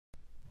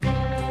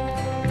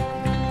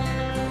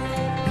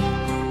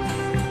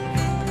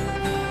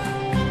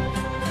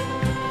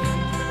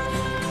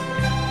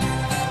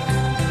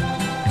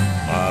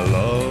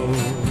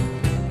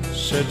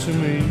said to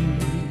me,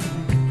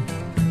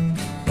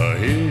 a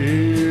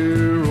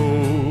hero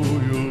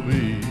you'll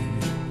be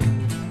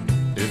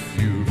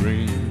if you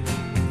bring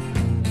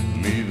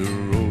me the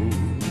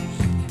rose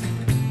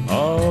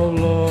of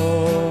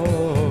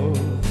love.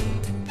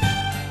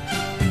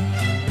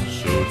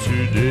 So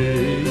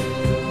today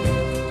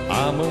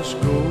I must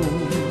go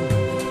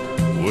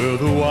where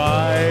the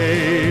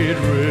wide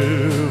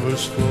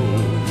rivers flow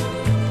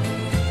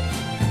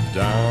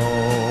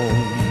down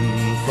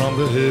from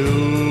the hills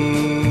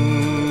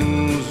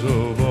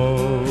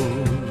above.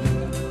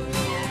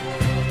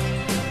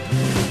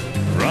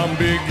 From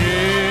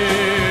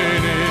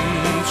beginning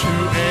to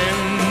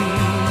end,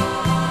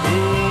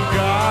 who'll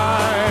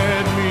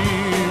guide me,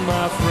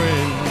 my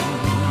friend,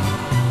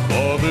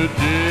 for the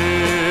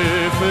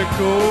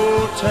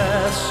difficult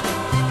task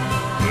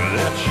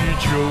that she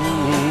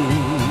chose?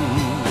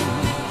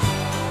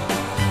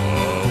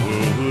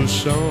 Will the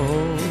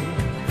sun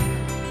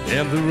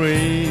and the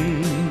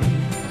rain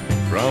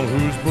from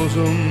whose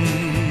bosom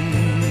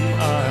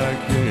I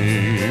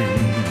came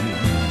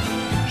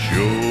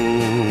show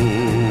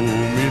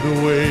me the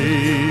way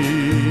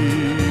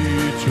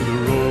to the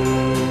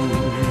rose?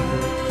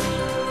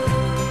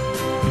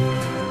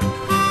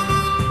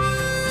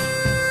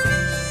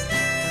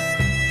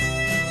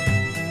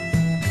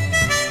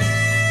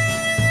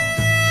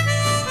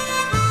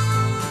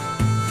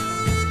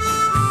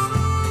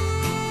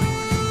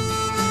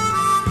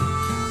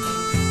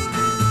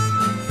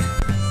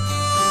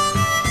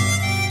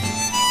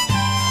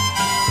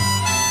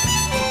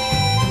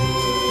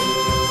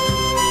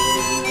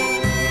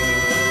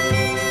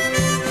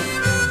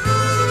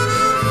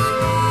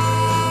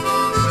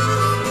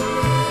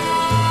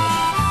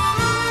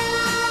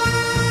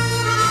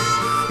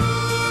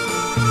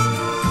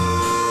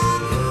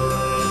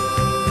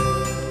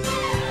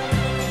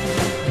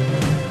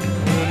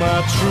 My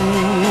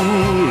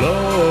true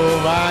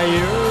love I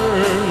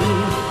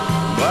yearn,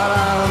 but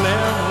I'll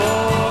never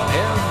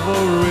ever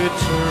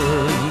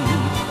return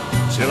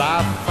till I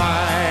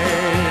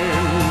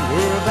find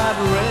where that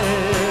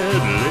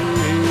red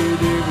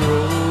lady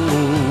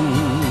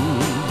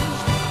grows.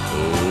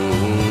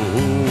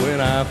 Oh, when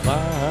I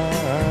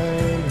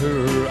find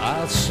her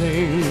I'll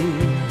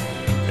sing,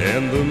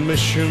 and the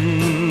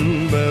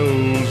mission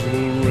bells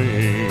will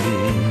ring.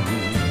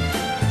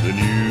 The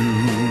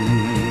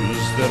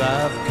news that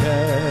I've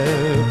carried